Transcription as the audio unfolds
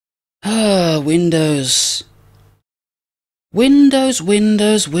Windows. Windows.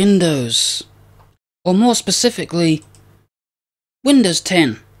 Or more specifically, Windows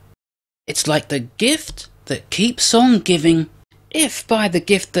 10. It's like the gift that keeps on giving. If by the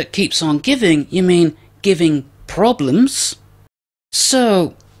gift that keeps on giving, you mean giving problems.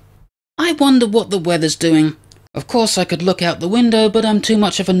 So, I wonder what the weather's doing. Of course I could look out the window, but I'm too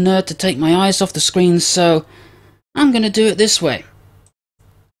much of a nerd to take my eyes off the screen, so I'm gonna do it this way.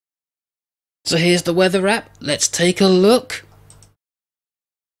 So here's the weather app, let's take a look.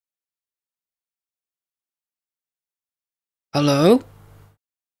 Hello?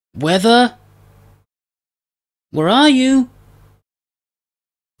 Weather? Where are you?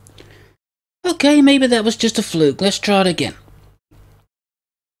 Okay, maybe that was just a fluke, let's try it again.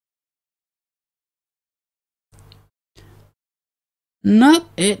 Nope,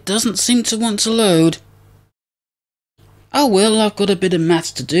 it doesn't seem to want to load. Oh well, I've got a bit of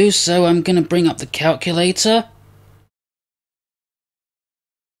maths to do, so I'm gonna bring up the calculator.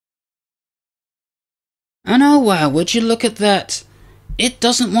 And oh wow, would you look at that? It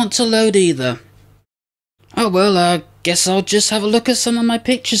doesn't want to load either. Oh well, I guess I'll just have a look at some of my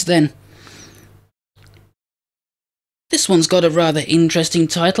pictures then. This one's got a rather interesting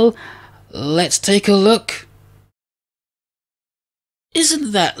title. Let's take a look.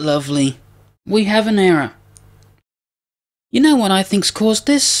 Isn't that lovely? We have an error. You know what I think's caused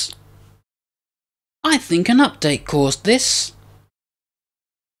this? I think an update caused this.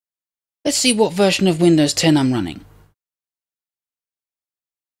 Let's see what version of Windows 10 I'm running.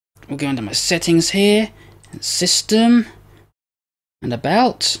 We'll go into my settings here, and system, and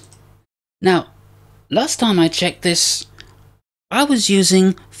about. Now, last time I checked this, I was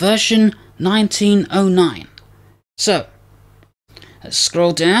using version 1909. So, let's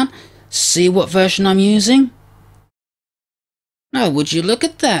scroll down, see what version I'm using. Oh, would you look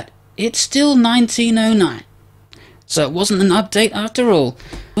at that? It's still 1909. So it wasn't an update after all.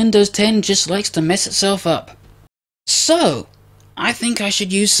 Windows 10 just likes to mess itself up. So, I think I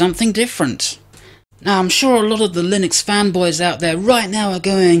should use something different. Now, I'm sure a lot of the Linux fanboys out there right now are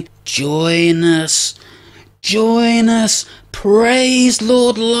going, join us, praise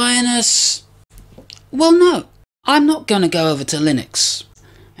Lord Linus. Well, no. I'm not going to go over to Linux.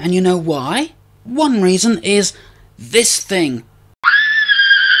 And you know why? One reason is this thing.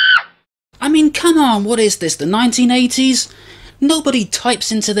 I mean, come on, what is this, the 1980s? Nobody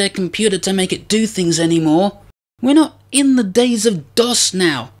types into their computer to make it do things anymore. We're not in the days of DOS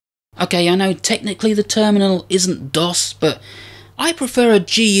now. Okay, I know technically the terminal isn't DOS, but I prefer a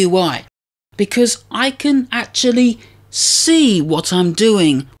GUI. Because I can actually see what I'm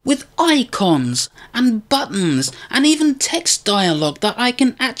doing with icons and buttons and even text dialogue that I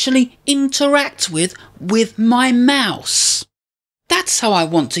can actually interact with my mouse. That's how I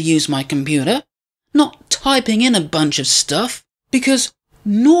want to use my computer, not typing in a bunch of stuff, because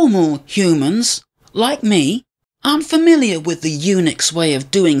normal humans, like me, aren't familiar with the Unix way of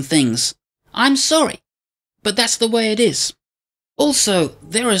doing things. I'm sorry, but that's the way it is. Also,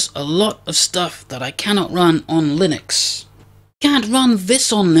 there is a lot of stuff that I cannot run on Linux. Can't run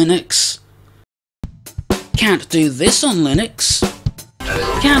this on Linux. Can't do this on Linux.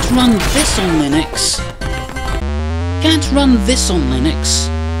 Can't run this on Linux. Can't run this on Linux.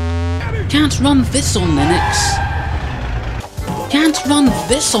 Can't run this on Linux. Can't run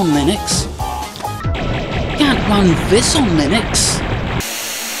this on Linux. Can't run this on Linux.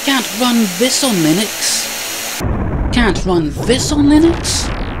 Can't run this on Linux. Can't run this on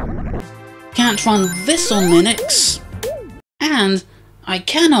Linux. Can't run this on Linux. And I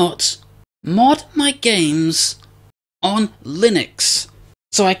cannot mod my games on Linux.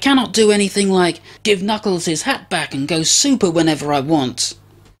 So I cannot do anything like give Knuckles his hat back and go super whenever I want.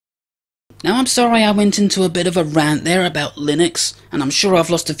 Now I'm sorry I went into a bit of a rant there about Linux, and I'm sure I've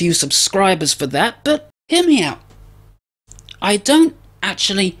lost a few subscribers for that, but hear me out. I don't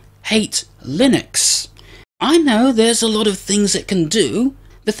actually hate Linux. I know there's a lot of things it can do.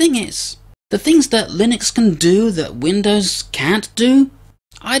 The thing is, the things that Linux can do that Windows can't do,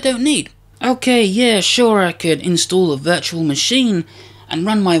 I don't need. Okay, yeah, sure I could install a virtual machine and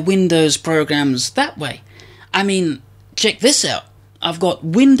run my Windows programs that way. I mean, check this out. I've got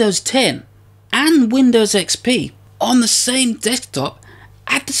Windows 10 and Windows XP on the same desktop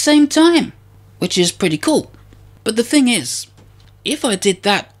at the same time, which is pretty cool. But the thing is, if I did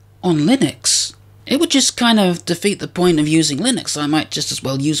that on Linux, it would just kind of defeat the point of using Linux. I might just as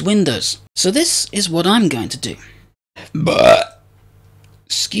well use Windows. So this is what I'm going to do. But,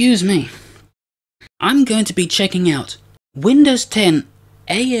 excuse me. I'm going to be checking out Windows 10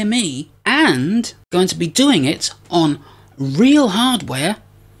 AME and going to be doing it on real hardware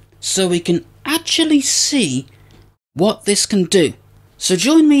so we can actually see what this can do. So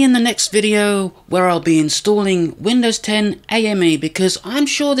join me in the next video where I'll be installing Windows 10 AME, because I'm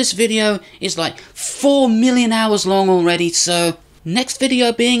sure this video is like 4 million hours long already, so next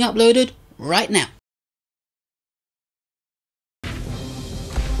video being uploaded right now.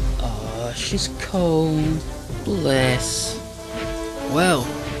 Oh, she's cold. Bless. Well,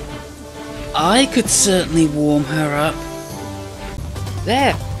 I could certainly warm her up.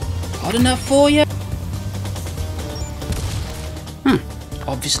 There, hot enough for you?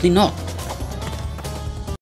 Obviously not.